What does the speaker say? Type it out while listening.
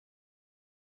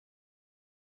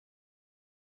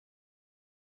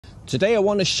Today I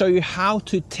want to show you how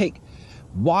to take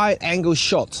wide angle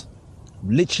shots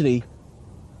literally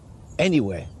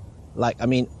anywhere.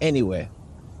 Anywhere.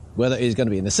 Whether it's going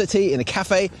to be in the city, in a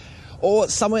cafe, or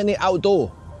somewhere in the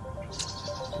outdoor.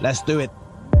 Let's do it.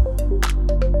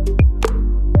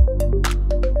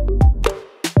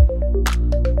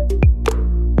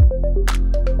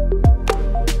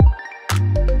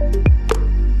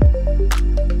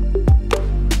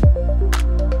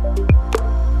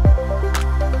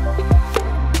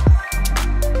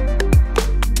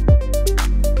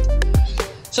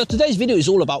 So today's video is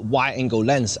all about wide angle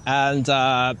lens, and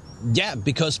yeah,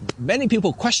 because many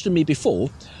people questioned me before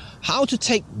how to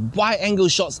take wide angle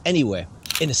shots anywhere,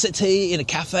 in a city, in a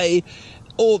cafe,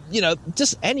 or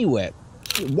just anywhere.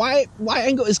 Wide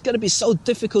angle is going to be so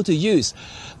difficult to use.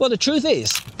 Well, the truth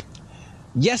is,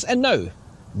 yes and no.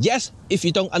 Yes, if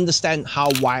you don't understand how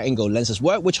wide angle lenses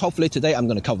work, which hopefully today I'm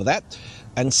going to cover that.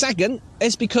 And second,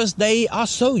 it's because they are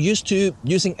so used to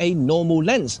using a normal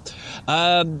lens.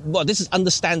 Well, this is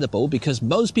understandable because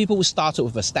most people will start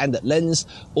with a standard lens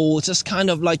or just kind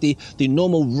of like the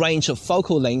normal range of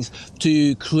focal length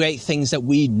to create things that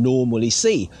we normally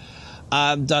see.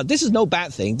 This is no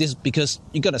bad thing. This is because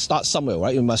you're going to start somewhere,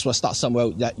 right? You must well start somewhere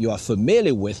that you are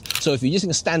familiar with. So if you're using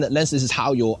a standard lens, this is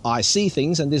how your eye see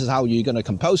things, and this is how you're going to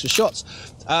compose your shots.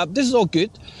 This is all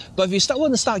good. But if you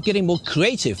want to start getting more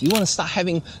creative, you want to start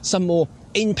having some more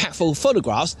impactful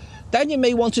photographs, then you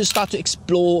may want to start to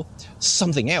explore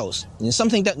something else.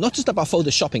 Something that not just about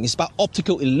photoshopping, it's about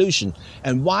optical illusion.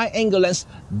 And wide angle lens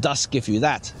does give you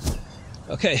that.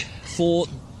 Okay, for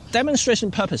demonstration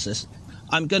purposes,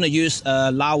 I'm going to use a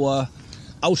Laowa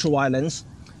ultra-wide lens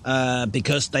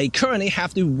because they currently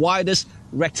have the widest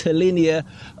rectilinear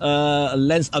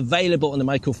lens available on the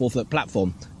Micro Four Thirds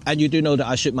platform. And you do know that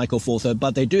I shoot Micro Four Thirds,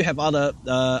 but they do have other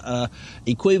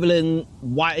equivalent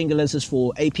wide angle lenses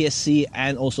for APS-C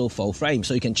and also full frame.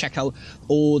 So you can check out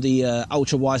all the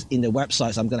ultra wides in the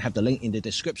websites. I'm going to have the link in the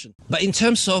description. But in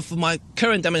terms of my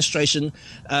current demonstration,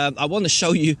 I want to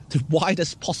show you the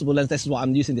widest possible lens. This is why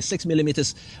I'm using the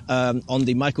 6mm on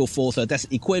the Micro Four Thirds. That's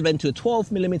equivalent to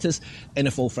 12mm in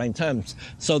the full frame terms.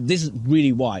 So this is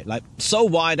really wide, like so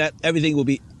wide that everything will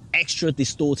be extra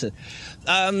distorted.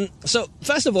 So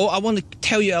first of all, I want to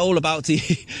tell you all about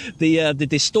the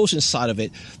distortion side of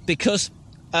it, because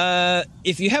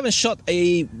if you haven't shot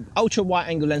a ultra wide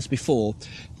angle lens before,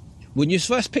 when you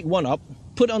first pick one up,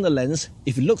 put on the lens,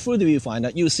 if you look through the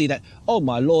viewfinder, you'll see that, oh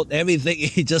my lord, everything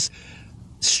is just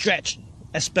stretched,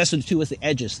 especially towards the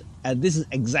edges, and this is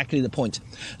exactly the point.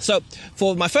 So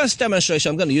for my first demonstration,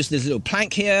 I'm going to use this little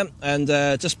plank here, and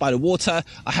just by the water,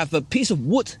 I have a piece of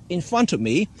wood in front of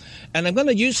me, and I'm going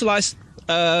to utilize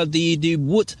the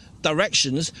wood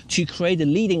directions to create a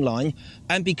leading line.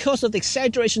 And because of the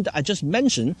exaggeration that I just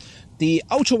mentioned, the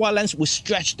ultra wide lens will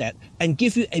stretch that and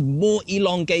give you a more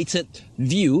elongated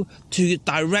view to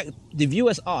direct the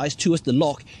viewer's eyes towards the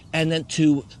lock and then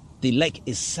to the lake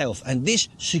itself. And this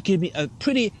should give me a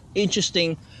pretty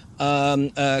interesting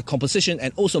composition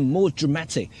and also more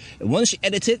dramatic. And once you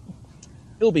edit it,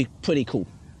 it'll be pretty cool.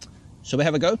 Shall we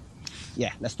have a go?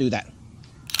 Yeah, let's do that.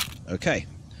 Okay,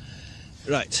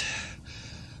 right.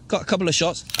 Got a couple of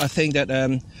shots. I think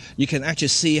that you can actually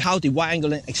see how the wide angle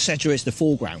lens exaggerates the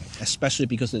foreground, especially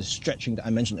because of the stretching that I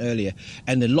mentioned earlier.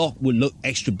 And the lock will look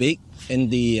extra big in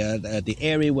the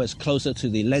area where it's closer to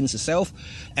the lens itself,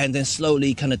 and then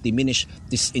slowly kind of diminish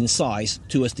this in size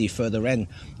towards the further end.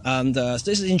 And this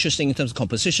is interesting in terms of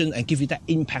composition and give you that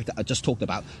impact that I just talked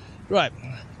about. Right.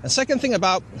 The second thing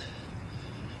about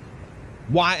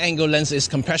wide angle lens is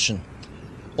compression,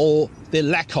 or the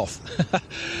lack of.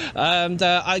 And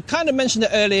I kind of mentioned it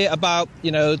earlier about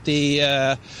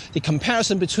the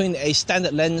comparison between a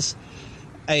standard lens,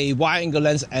 a wide angle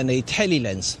lens, and a tele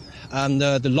lens. And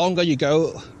the longer you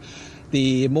go,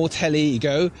 the more tele you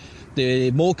go,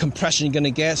 the more compression you're going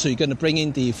to get. So you're going to bring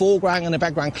in the foreground and the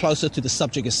background closer to the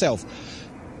subject itself.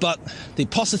 But the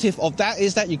positive of that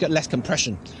is that you get less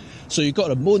compression. So you've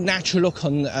got a more natural look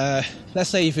on, let's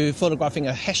say if you're photographing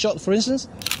a headshot, for instance,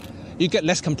 you get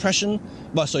less compression,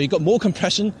 but so you got more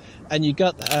compression and you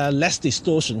got less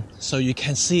distortion, so you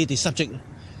can see the subject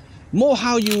more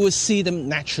how you would see them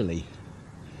naturally.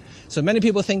 So many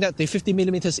people think that the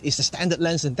 50mm is the standard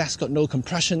lens and that's got no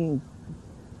compression,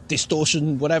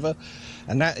 distortion, whatever,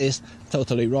 and that is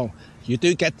totally wrong. You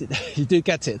do get it, you do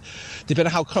get it, depending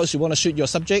on how close you want to shoot your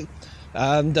subject,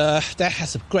 and that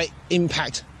has a great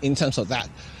impact in terms of that.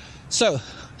 So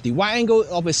the wide angle,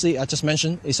 obviously, I just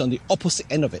mentioned, is on the opposite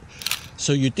end of it.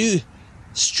 So you do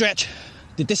stretch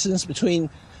the distance between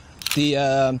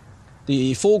the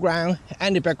foreground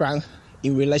and the background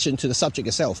in relation to the subject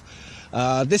itself.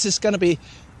 This is going to be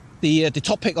the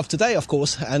topic of today, of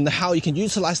course, and how you can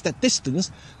utilize that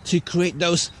distance to create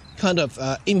those kind of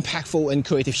impactful and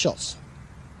creative shots.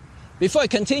 Before I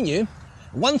continue,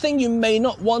 one thing you may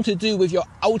not want to do with your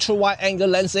ultra wide angle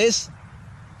lens is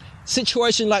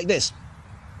situation like this,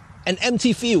 an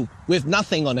empty field with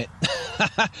nothing on it.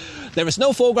 There is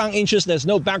no foreground interest, there's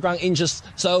no background interest,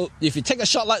 so if you take a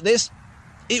shot like this,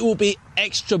 it will be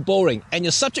extra boring and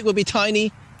your subject will be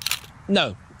tiny.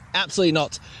 No, absolutely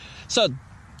not. So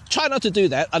try not to do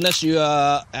that unless you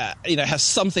have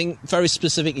something very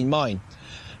specific in mind.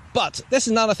 But there's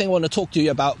another thing I want to talk to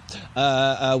you about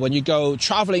when you go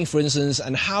traveling, for instance,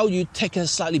 and how you take a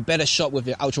slightly better shot with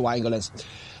your ultra wide angle lens.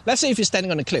 Let's say if you're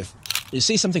standing on a cliff, you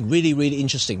see something really, really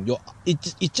interesting.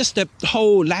 It just the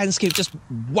whole landscape just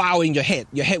wowing your head.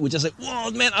 Your head would just like,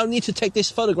 whoa, man, I need to take this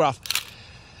photograph.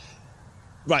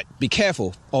 Right, be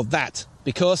careful of that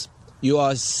because you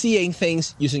are seeing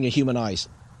things using your human eyes.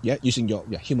 Yeah, using your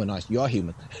human eyes. You are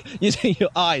human. Using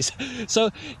your eyes. So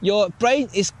your brain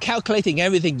is calculating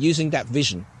everything using that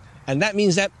vision. And that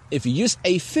means that if you use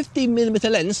a 50mm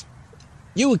lens,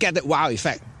 you will get that wow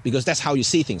effect because that's how you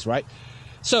see things, right?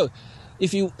 So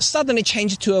if you suddenly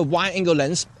change it to a wide angle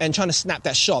lens and trying to snap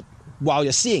that shot while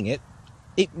you're seeing it,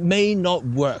 it may not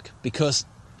work because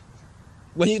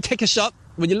when you take a shot,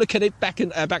 when you look at it back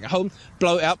at home,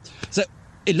 blow it up, so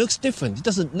it looks different. It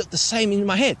doesn't look the same in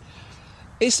my head.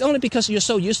 It's only because you're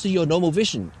so used to your normal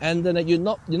vision and then you're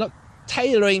not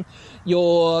tailoring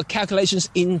your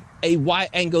calculations in a wide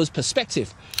angles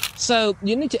perspective. So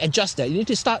you need to adjust that. You need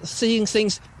to start seeing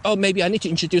things. Oh, maybe I need to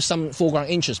introduce some foreground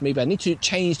interest. Maybe I need to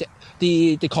change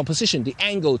the composition, the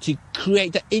angle to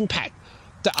create the impact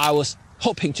that I was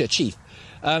hoping to achieve.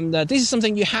 This is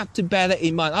something you have to bear that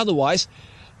in mind. Otherwise,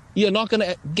 you're not going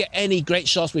to get any great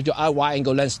shots with your wide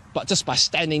angle lens, but just by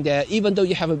standing there, even though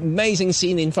you have an amazing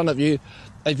scene in front of you,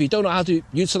 if you don't know how to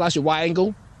utilize your wide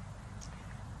angle,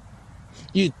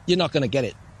 you're not going to get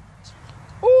it.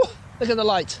 Oh, look at the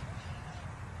light.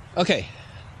 Okay.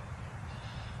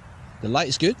 The light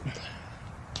is good.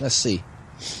 Let's see.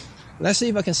 Let's see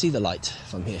if I can see the light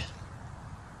from here.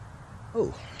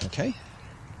 Oh, okay.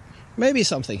 Maybe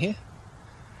something here.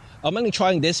 I'm only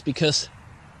trying this because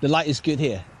the light is good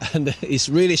here and it's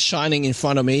really shining in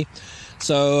front of me.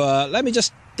 So let me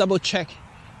just double check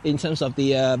in terms of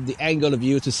the angle of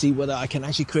view to see whether I can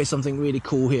actually create something really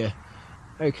cool here.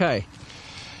 Okay.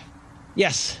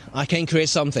 Yes, I can create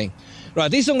something. Right,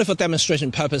 this is only for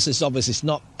demonstration purposes. Obviously, it's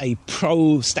not a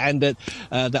pro standard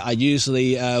that I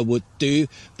usually would do.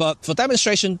 But for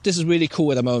demonstration, this is really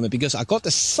cool at the moment because I got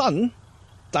the sun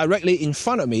directly in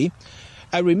front of me.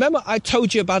 And remember I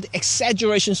told you about the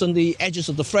exaggerations on the edges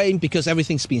of the frame because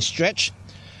everything's been stretched.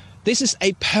 This is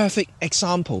a perfect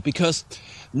example because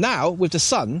now with the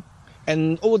sun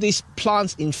and all these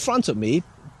plants in front of me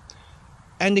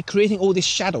and they're creating all these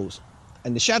shadows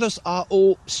and the shadows are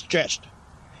all stretched.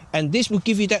 And this will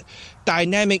give you that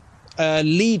dynamic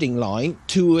leading line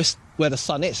towards where the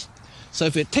sun is. So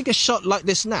if you take a shot like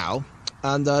this now,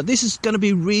 and this is going to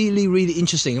be really, really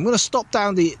interesting. I'm going to stop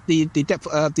down the depth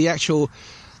of the actual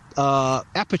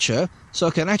aperture so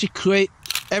I can actually create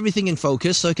everything in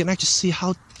focus so I can actually see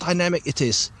how dynamic it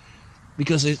is.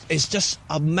 Because it's just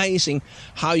amazing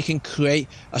how you can create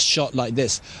a shot like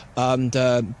this. And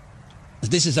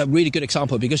this is a really good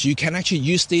example because you can actually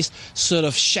use this sort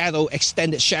of shadow,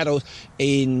 extended shadow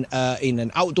in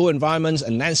an outdoor environment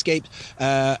and landscape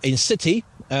in city.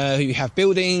 You have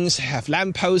buildings, have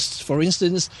lampposts, for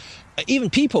instance, even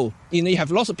people. You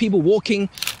have lots of people walking,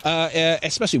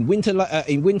 especially in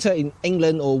winter in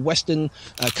England or Western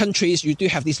countries. You do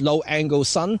have this low-angle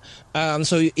sun.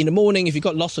 So in the morning, if you've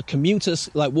got lots of commuters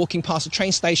like walking past the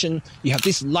train station, you have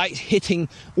this light hitting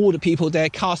all the people there,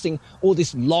 casting all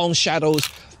these long shadows.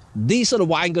 These sort of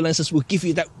wide-angle lenses will give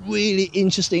you that really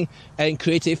interesting and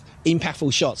creative,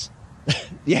 impactful shots.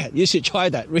 Yeah, you should try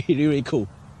that. Really, really cool.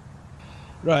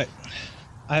 Right,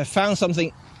 I have found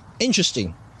something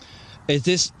interesting. Is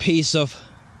this piece of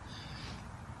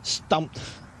stumped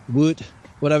wood,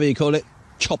 whatever you call it,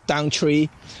 chopped down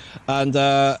tree, and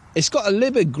it's got a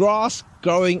little bit of grass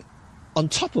growing on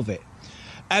top of it.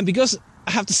 And because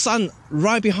I have the sun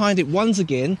right behind it once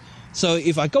again, so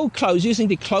if I go close using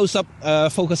the close-up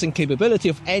focusing capability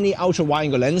of any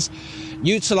ultra-wide-angle lens,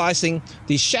 utilizing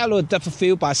the shallow depth of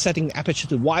field by setting the aperture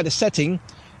to wider setting,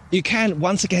 you can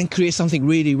once again create something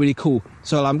really, really cool.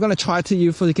 So I'm going to try to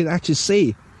you so you can actually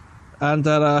see. And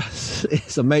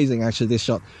it's amazing actually, this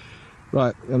shot.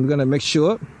 Right, I'm going to make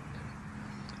sure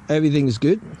everything is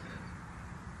good.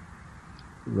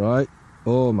 Right.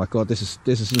 Oh my god, this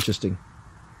is interesting.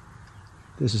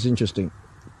 This is interesting.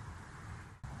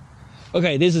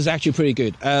 Okay, this is actually pretty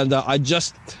good. And I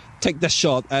just take that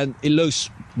shot and it looks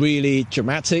really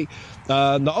dramatic.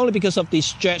 Not only because of the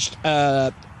stretched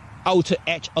outer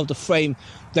edge of the frame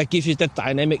that gives you that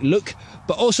dynamic look,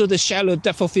 but also the shallow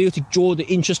depth of field to draw the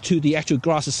interest to the actual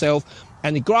grass itself.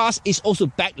 And the grass is also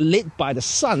backlit by the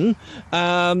sun.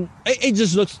 It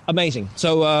just looks amazing.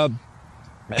 So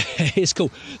it's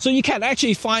cool. So you can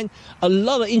actually find a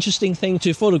lot of interesting things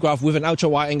to photograph with an ultra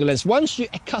wide angle lens once you're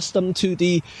accustomed to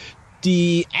the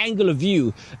angular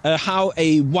view, how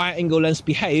a wide angle lens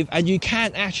behave, and you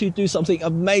can actually do something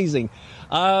amazing.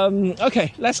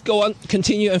 Okay, let's go on,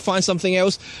 continue and find something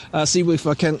else. See if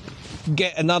I can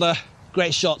get another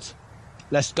great shot.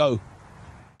 Let's go.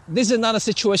 This is another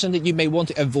situation that you may want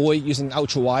to avoid using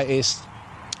ultra wide, is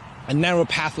a narrow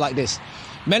path like this.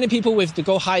 Many people with to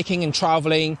go hiking and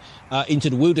traveling into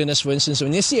the wilderness, for instance,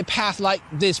 when you see a path like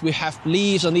this, we have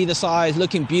leaves on either side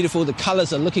looking beautiful, the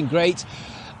colors are looking great.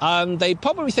 They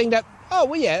probably think that, oh,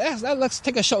 well, yeah, let's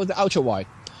take a shot with the ultra wide.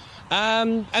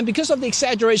 And because of the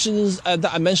exaggerations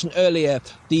that I mentioned earlier,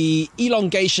 the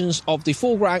elongations of the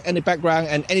foreground and the background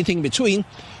and anything in between,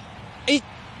 it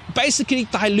basically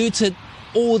diluted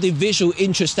all the visual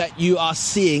interest that you are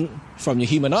seeing from your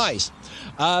human eyes.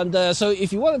 And so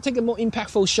if you want to take a more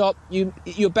impactful shot,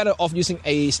 you're better off using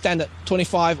a standard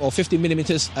 25 or 50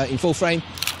 millimeters in full frame,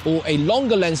 or a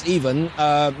longer lens even,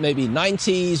 maybe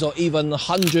 90s or even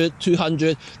 100,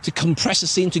 200, to compress the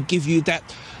scene to give you that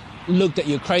look that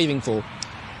you're craving for.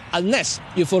 Unless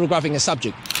you're photographing a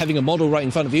subject, having a model right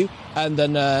in front of you, and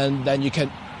then you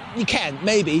can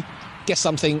maybe get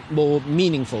something more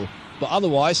meaningful. But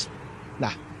otherwise,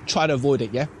 nah, try to avoid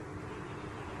it, yeah?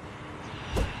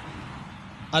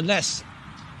 Unless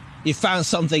you found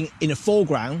something in the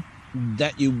foreground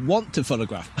that you want to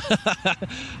photograph.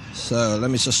 So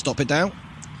let me just stop it down.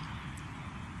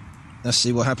 Let's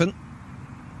see what happened.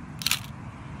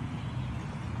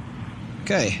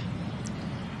 Okay.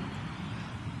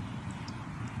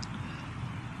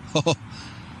 Oh,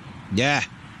 yeah.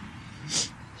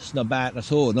 It's not bad at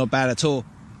all, not bad at all.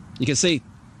 You can see,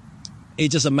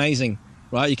 it's just amazing,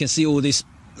 right? You can see all these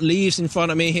leaves in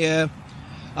front of me here.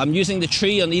 I'm using the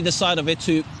tree on either side of it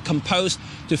to compose,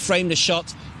 to frame the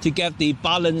shot, to get the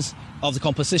balance of the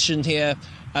composition here,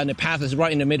 and the path is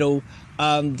right in the middle.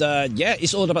 And yeah,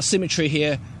 it's all about symmetry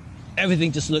here.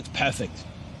 Everything just looks perfect.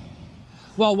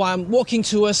 Well, while I'm walking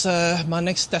towards my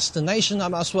next destination, I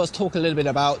might as well talk a little bit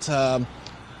about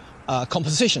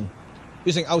composition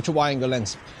using ultra wide angle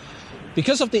lens.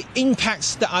 Because of the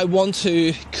impacts that I want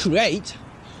to create,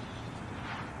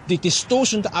 the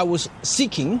distortion that I was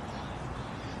seeking,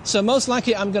 so most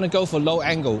likely I'm going to go for low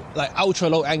angle, like ultra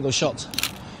low angle shots.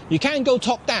 You can go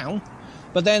top down,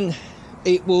 but then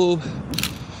it will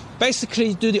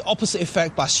basically do the opposite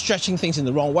effect by stretching things in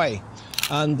the wrong way.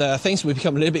 And things will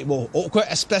become a little bit more awkward,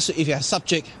 especially if you have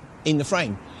subject in the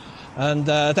frame. And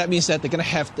that means that they're going to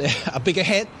have a bigger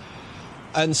head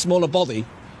and smaller body.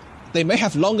 They may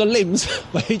have longer limbs,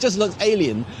 but it just looks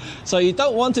alien. So you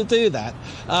don't want to do that.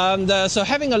 So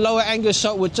having a lower angle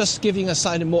shot would just give you a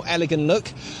slightly more elegant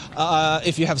look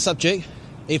if you have subject.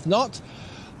 If not,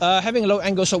 having a low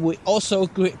angle shot will also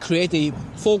create the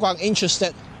foreground interest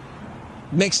that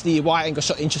makes the wide angle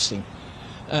shot interesting.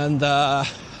 And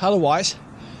otherwise,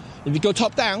 if you go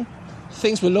top down,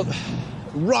 things will look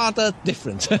rather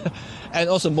different and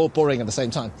also more boring at the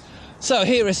same time. So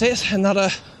here it is, another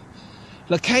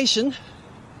location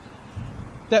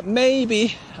that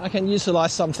maybe I can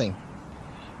utilize something.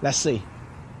 Let's see.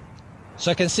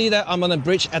 So I can see that I'm on a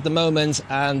bridge at the moment,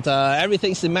 and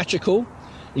everything's symmetrical.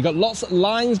 You got lots of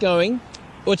lines going,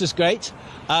 which is great.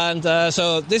 And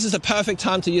so this is the perfect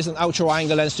time to use an ultra wide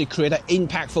angle lens to create an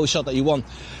impactful shot that you want.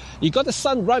 You got the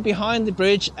sun right behind the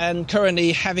bridge and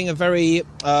currently having a very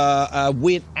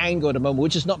weird angle at the moment,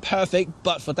 which is not perfect,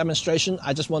 but for demonstration,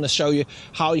 I just want to show you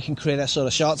how you can create that sort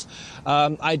of shots.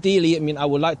 Ideally, I mean, I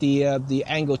would like the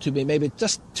angle to be maybe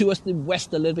just towards the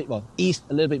west a little bit, well, east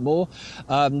a little bit more,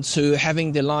 to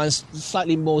having the lines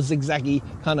slightly more zigzaggy,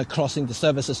 kind of crossing the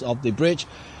surfaces of the bridge.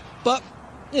 But,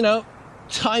 you know,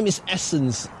 time is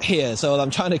essence here, so I'm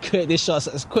trying to create these shots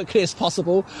as quickly as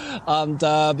possible,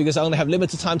 because I only have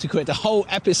limited time to create the whole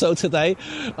episode today,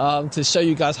 to show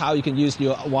you guys how you can use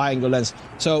your wide angle lens.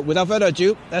 So without further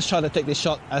ado, let's try to take this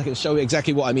shot. I can show you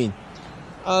exactly what I mean.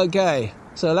 Okay,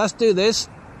 so let's do this.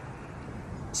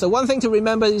 So one thing to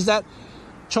remember is that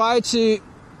try to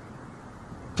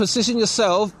position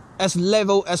yourself as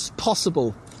level as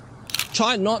possible.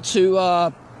 Try not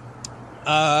to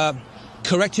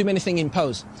correct too many things in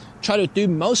post. Try to do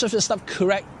most of the stuff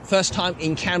correct first time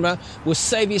in camera will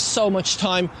save you so much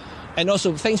time and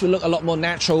also things will look a lot more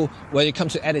natural when it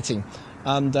comes to editing.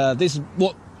 And this is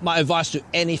what my advice to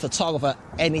any photographer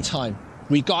anytime,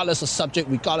 regardless of subject,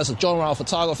 regardless of genre of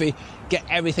photography, get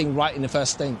everything right in the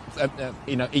first thing,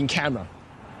 in camera.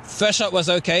 First shot was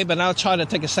okay, but now I'll try to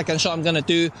take a second shot. I'm going to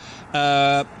do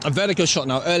a vertical shot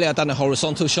now. Earlier I've done a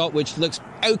horizontal shot, which looks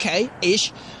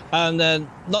okay-ish, and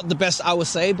not the best I would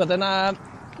say, but then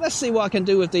let's see what I can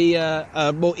do with the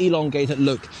more elongated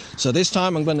look. So this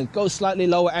time I'm going to go slightly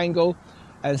lower angle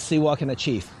and see what I can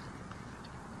achieve.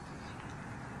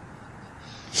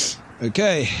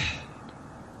 Okay.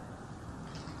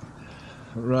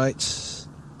 Right.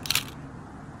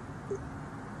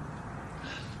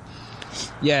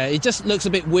 Yeah, it just looks a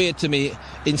bit weird to me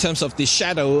in terms of the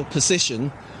shadow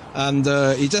position, and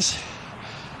it just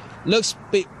looks a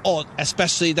bit odd,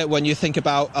 especially that when you think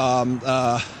about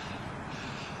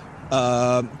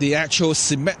the actual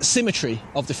symmetry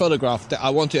of the photograph that I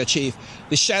want to achieve.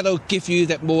 The shadow gives you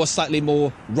that slightly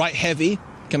more right heavy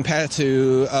compared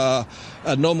to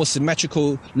a normal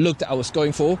symmetrical look that I was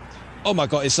going for. Oh my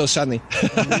god, it's so shiny.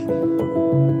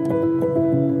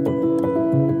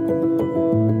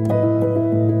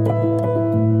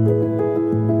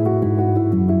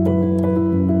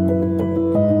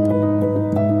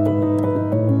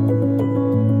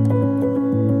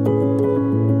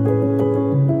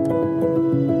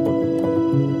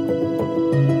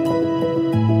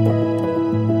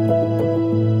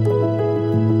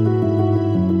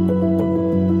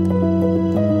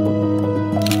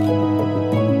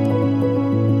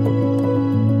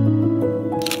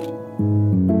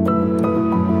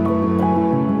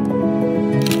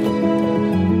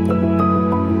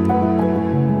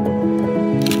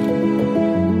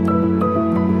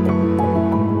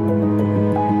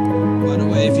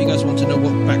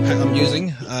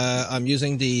 I'm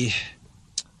using the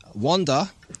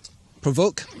Wanda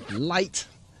Provoke Light.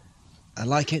 I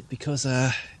like it because,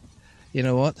 you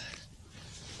know what?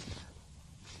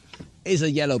 It's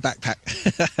a yellow backpack.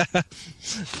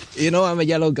 You know, I'm a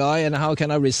yellow guy, and how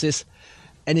can I resist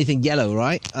anything yellow,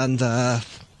 right? And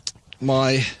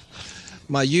my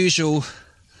usual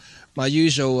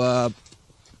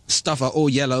stuff are all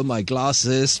yellow. My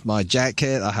glasses, my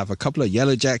jacket. I have a couple of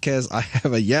yellow jackets. I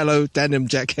have a yellow denim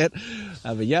jacket. I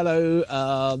have a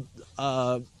yellow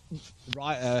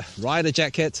rider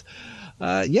jacket.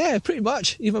 Yeah, pretty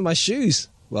much. Even my shoes.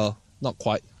 Well, not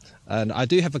quite. And I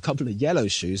do have a couple of yellow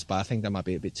shoes, but I think that might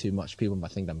be a bit too much. People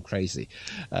might think I'm crazy.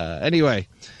 Anyway,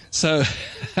 so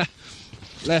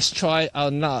let's try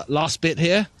our last bit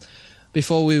here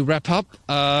before we wrap up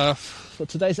for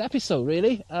today's episode,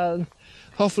 really.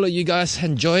 Hopefully you guys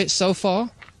enjoy it so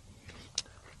far.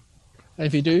 And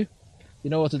if you do, you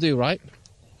know what to do, right?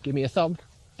 Give me a thumb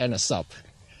and a sub.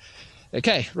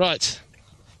 Okay, right.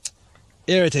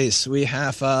 Here it is. We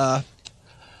have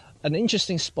an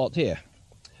interesting spot here.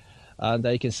 And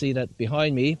you can see that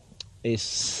behind me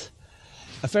is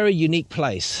a very unique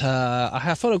place. I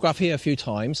have photographed here a few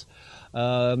times.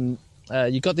 You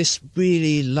got this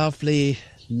really lovely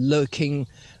looking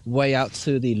way out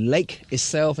to the lake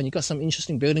itself, and you got some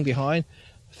interesting building behind,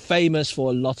 famous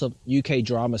for a lot of UK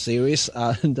drama series,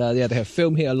 and yeah, they have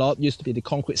filmed here a lot. Used to be the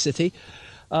Concrete City.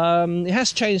 It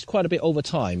has changed quite a bit over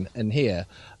time, and here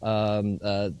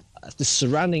the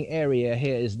surrounding area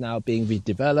here is now being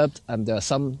redeveloped, and there are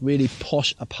some really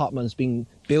posh apartments being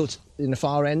built in the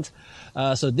far end.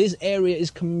 So this area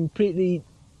is completely,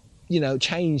 you know,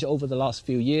 changed over the last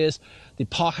few years. The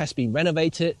park has been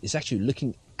renovated. It's actually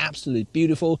looking absolutely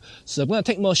beautiful. So I'm going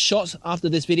to take more shots after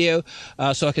this video,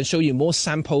 so I can show you more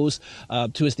samples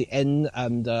towards the end,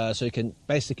 and so you can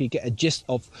basically get a gist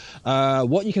of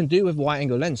what you can do with wide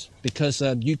angle lens, because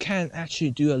you can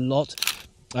actually do a lot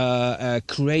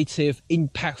creative,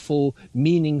 impactful,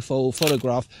 meaningful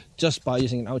photograph just by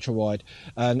using an ultra wide.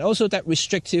 And also that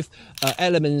restrictive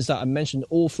elements that I mentioned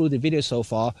all through the video so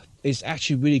far is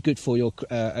actually really good for your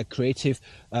creative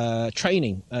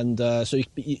training, and so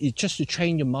you just to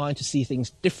train your mind to see things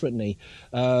differently.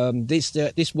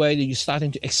 This way that you're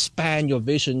starting to expand your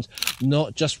vision,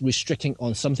 not just restricting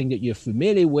on something that you're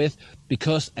familiar with,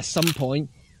 because at some point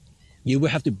you will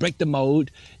have to break the mold.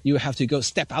 You will have to go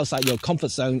step outside your comfort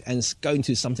zone and go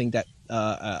into something that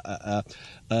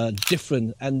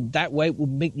different, and that way will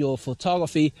make your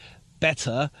photography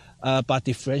better by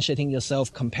differentiating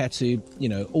yourself compared to, you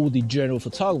know, all the general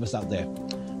photographers out there.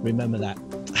 Remember that.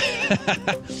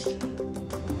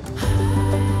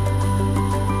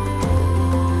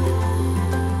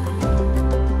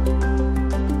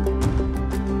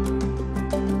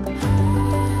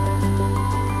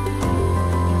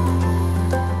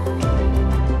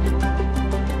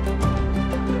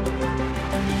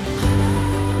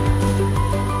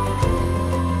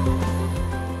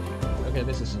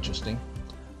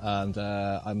 and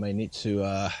I may need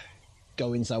to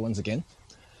go inside once again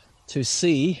to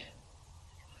see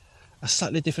a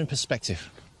slightly different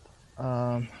perspective.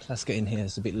 Let's get in here.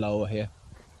 It's a bit lower here.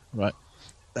 Right,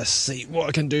 let's see what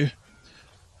I can do.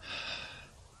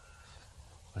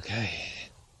 Okay,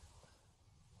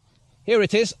 here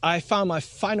it is. I found my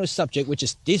final subject, which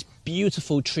is this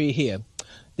beautiful tree here.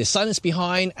 The sun is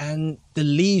behind and the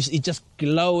leaves is just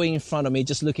glowing in front of me,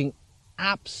 just looking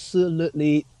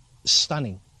absolutely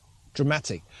stunning,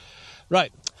 dramatic.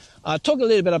 Right, talk a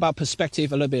little bit about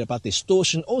perspective, a little bit about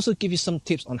distortion, also give you some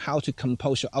tips on how to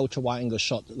compose your ultra wide angle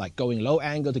shot, like going low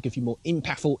angle to give you more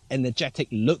impactful, energetic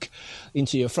look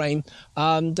into your frame.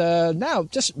 And now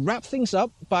just wrap things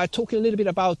up by talking a little bit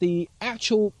about the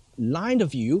actual line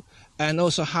of view and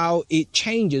also how it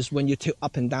changes when you tilt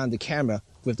up and down the camera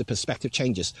with the perspective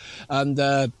changes. And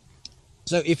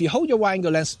so if you hold your wide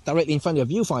angle lens directly in front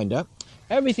of your viewfinder,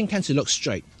 everything tends to look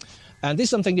straight. And this is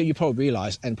something that you probably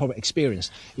realize and probably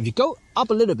experience. If you go up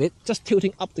a little bit, just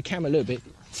tilting up the camera a little bit,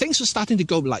 things are starting to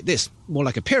go like this, more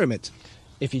like a pyramid.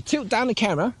 If you tilt down the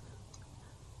camera,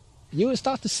 you will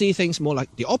start to see things more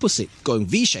like the opposite, going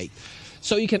V-shaped.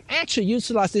 So you can actually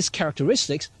utilize these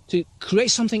characteristics to create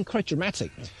something quite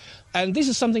dramatic. And this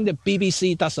is something that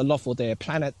BBC does a lot for their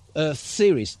Planet Earth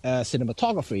series,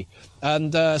 cinematography.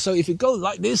 And so if you go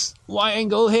like this, wide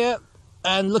angle here,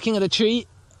 and looking at the tree,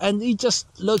 and it just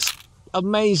looks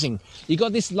amazing. You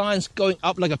got these lines going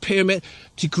up like a pyramid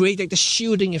to create like the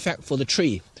shielding effect for the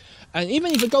tree. And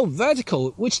even if you go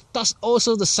vertical, which does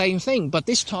also the same thing, but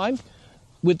this time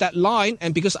with that line,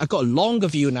 and because I got a longer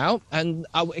view now, and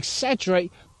I will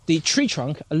exaggerate the tree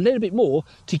trunk a little bit more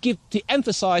to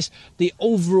emphasize the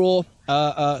overall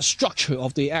structure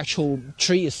of the actual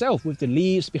tree itself, with the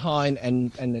leaves behind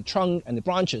and the trunk and the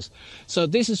branches. So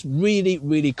this is really,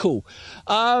 really cool.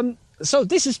 So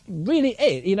this is really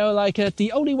it, you know, like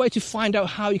the only way to find out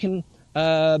how you can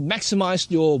maximize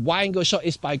your wide angle shot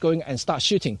is by going and start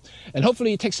shooting. And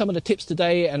hopefully you take some of the tips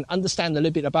today and understand a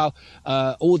little bit about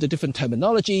all the different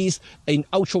terminologies in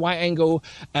ultra wide angle.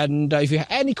 And if you have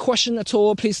any question at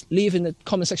all, please leave in the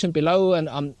comment section below,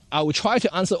 and I will try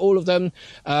to answer all of them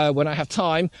when I have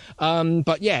time.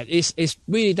 But yeah, it's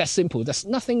really that simple. There's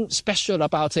nothing special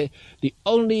about it. The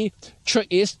only trick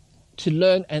is to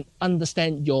learn and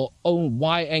understand your own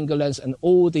wide angle lens and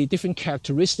all the different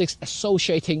characteristics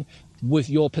associating with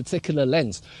your particular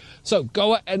lens. So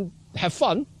go and have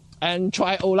fun and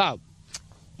try it all out.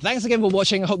 Thanks again for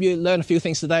watching. I hope you learned a few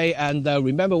things today, and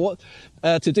remember what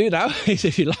to do now is,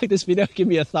 if you like this video, give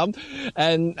me a thumb,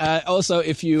 and also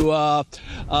if you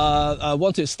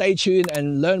want to stay tuned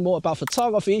and learn more about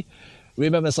photography,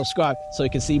 remember to subscribe so you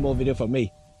can see more video from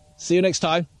me. See you next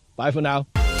time. Bye for now.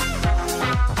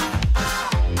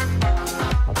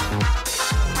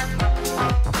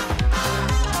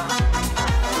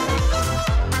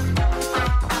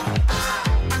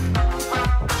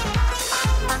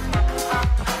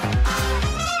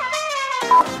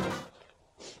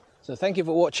 So thank you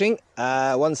for watching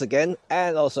once again,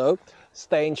 and also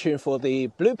staying tuned for the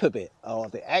blooper bit or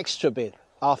the extra bit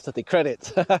after the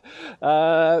credits.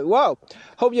 Well,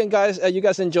 hope you guys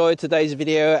enjoyed today's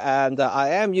video, and I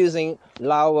am using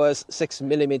Laowa's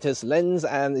 6mm lens,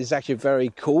 and it's actually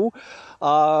very cool.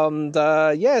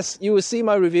 Yes, you will see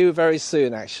my review very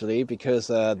soon actually, because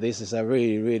this is a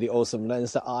really, really awesome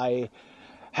lens that I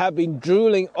have been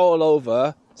drooling all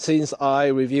over since I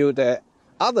reviewed the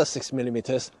other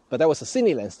 6mm, but that was a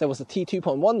cine lens, that was a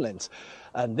T2.1 lens,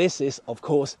 and this is of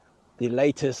course the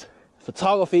latest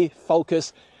photography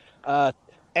focus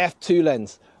f2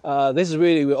 lens. This is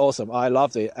really, really awesome. I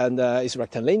loved it, and it's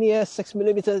rectilinear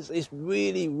 6mm. It's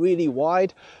really, really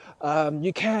wide.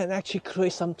 You can actually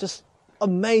create some just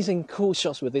amazing cool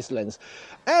shots with this lens,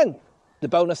 and the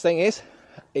bonus thing is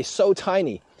it's so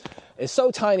tiny. It's so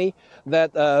tiny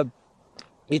that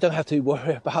you don't have to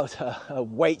worry about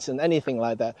weights and anything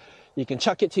like that. You can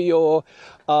chuck it to your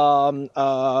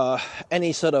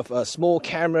any sort of small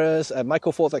cameras,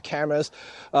 micro four thirds cameras,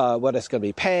 whether it's going to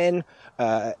be Pen,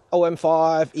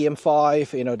 OM5,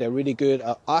 EM5. You know, they're really good.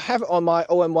 I have it on my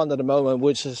OM1 at the moment,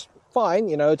 which is fine.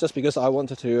 You know, just because I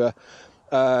wanted to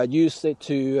use it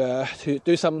to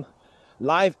do some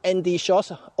live ND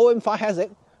shots. OM5 has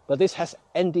it, but this has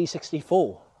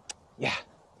ND64. Yeah.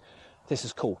 This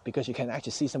is cool because you can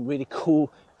actually see some really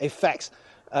cool effects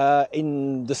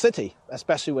in the city,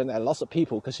 especially when there are lots of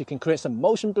people, because you can create some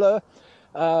motion blur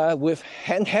with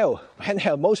handheld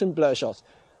motion blur shots.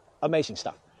 Amazing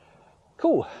stuff.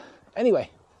 Cool. Anyway,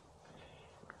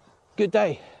 good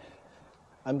day.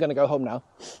 I'm gonna go home now.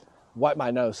 Wipe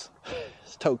my nose.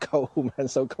 It's so cold, man,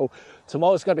 so cold.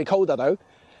 Tomorrow's gonna be colder though.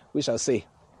 We shall see.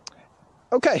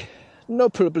 Okay, no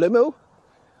problemo.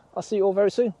 I'll see you all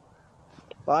very soon.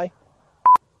 Bye.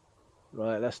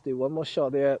 Right, let's do one more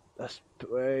shot there. That's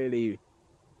really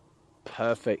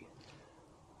perfect.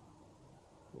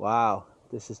 Wow,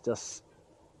 this is just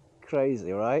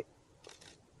crazy, right?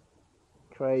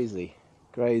 Crazy,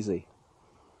 crazy.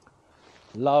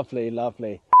 Lovely,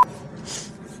 lovely.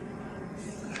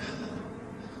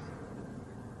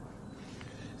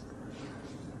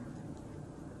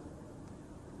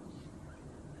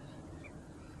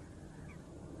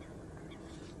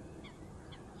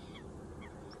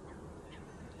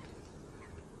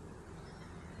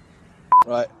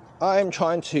 Right, I'm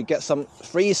trying to get some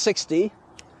 360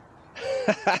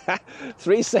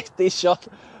 360 shot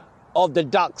of the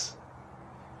ducks.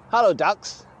 Hello,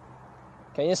 ducks.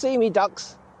 Can you see me,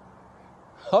 ducks?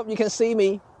 Hope you can see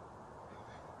me.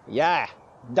 Yeah,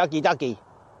 ducky, ducky.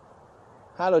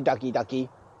 Hello, ducky, ducky.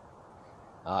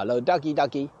 Hello, ducky,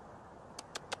 ducky.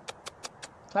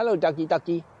 Hello, ducky,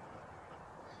 ducky.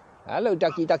 Hello,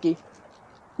 ducky, ducky.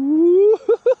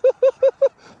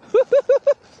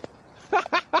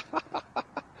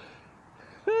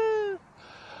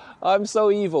 I'm so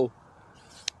evil.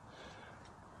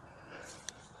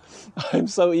 I'm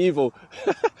so evil.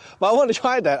 But I want to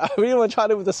try that. I really want to try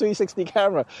it with the 360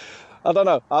 camera. I don't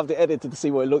know. I have to edit it to see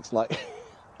what it looks like.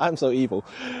 I'm so evil.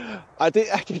 I did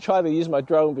actually try to use my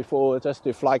drone before just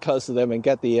to fly close to them and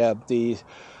get the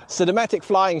cinematic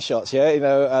flying shots, yeah, you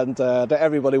know, and that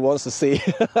everybody wants to see.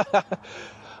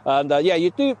 And yeah,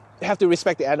 you do have to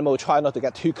respect the animal. Try not to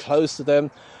get too close to them,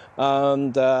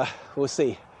 and we'll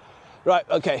see. Right,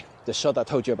 okay, the shot I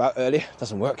told you about earlier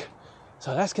doesn't work.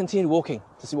 So let's continue walking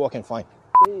to see what I can find.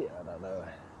 I don't know.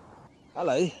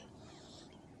 Hello.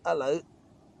 Hello.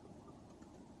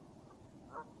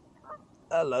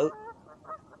 Hello.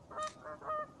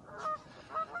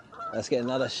 Let's get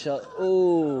another shot.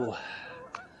 Ooh.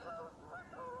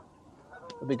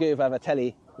 It'd be good if I have a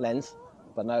tele lens,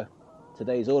 but no.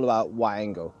 Today's all about wide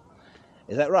angle.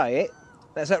 Is that right,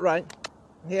 eh? Is that right?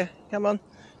 Here, come on.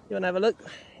 You wanna have a look?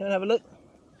 You wanna have a look?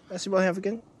 Let's see what I have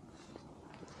again.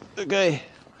 Okay.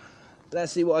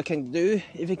 Let's see what I can do.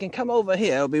 If you can come over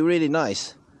here, it'll be really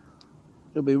nice.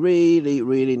 It'll be really,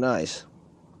 really nice.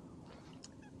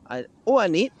 All I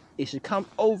need is to come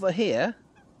over here.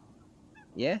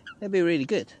 Yeah, that'd be really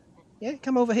good. Yeah,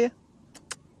 come over here.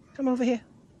 Come over here.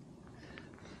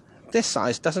 This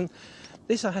side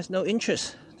has no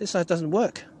interest. This side doesn't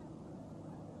work.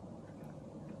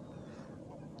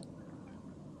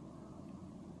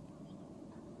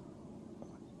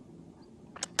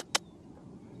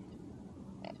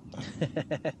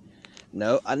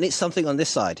 No, I need something on this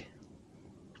side.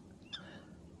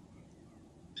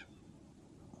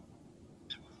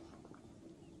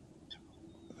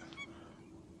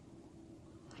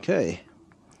 Okay.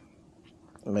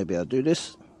 Maybe I'll do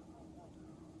this.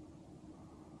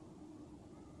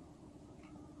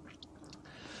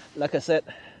 Like I said,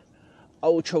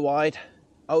 ultra wide,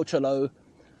 ultra low,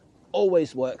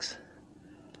 always works.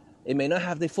 It may not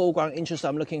have the foreground interest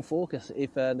I'm looking for, because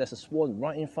if there's a swan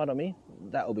right in front of me,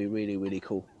 that will be really, really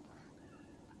cool.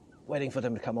 Waiting for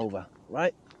them to come over,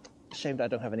 right? Shame that I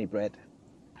don't have any bread.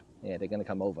 Yeah, they're gonna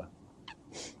come over.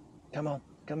 Come on,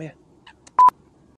 come here.